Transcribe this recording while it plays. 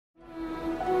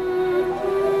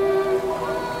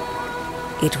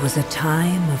It was a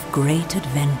time of great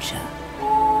adventure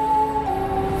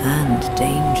and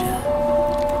danger.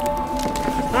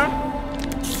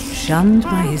 Shunned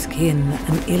by his kin,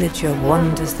 an Illager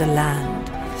wanders the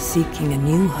land, seeking a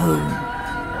new home.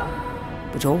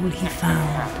 But all he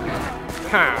found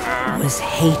was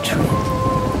hatred.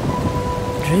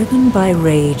 Driven by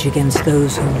rage against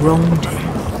those who wronged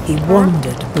him, he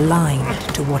wandered blind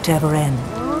to whatever end.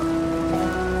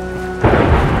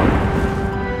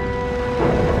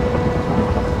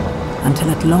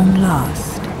 Until at long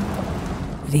last,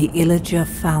 the Illager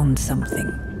found something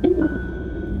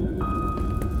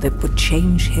that would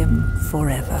change him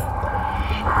forever.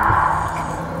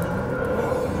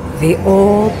 The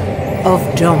Orb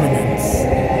of Dominance.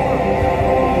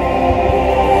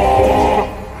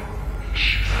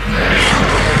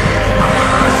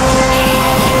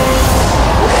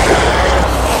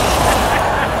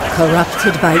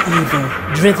 Corrupted by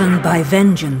evil, driven by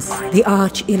vengeance, the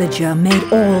Arch-Illager made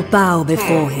all bow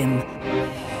before him.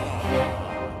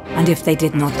 And if they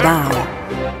did not bow,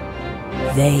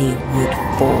 they would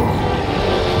fall.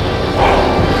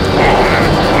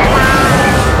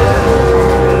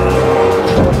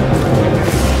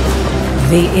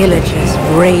 The Illagers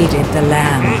raided the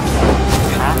land.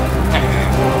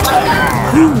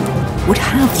 Who would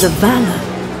have the valor,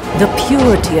 the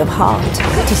purity of heart,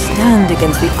 to stand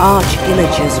against the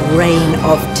Arch-Illager's reign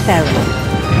of terror?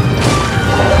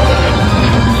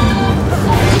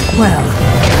 Well,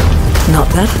 not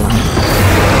that one.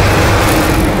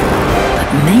 But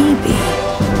maybe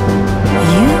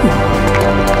you.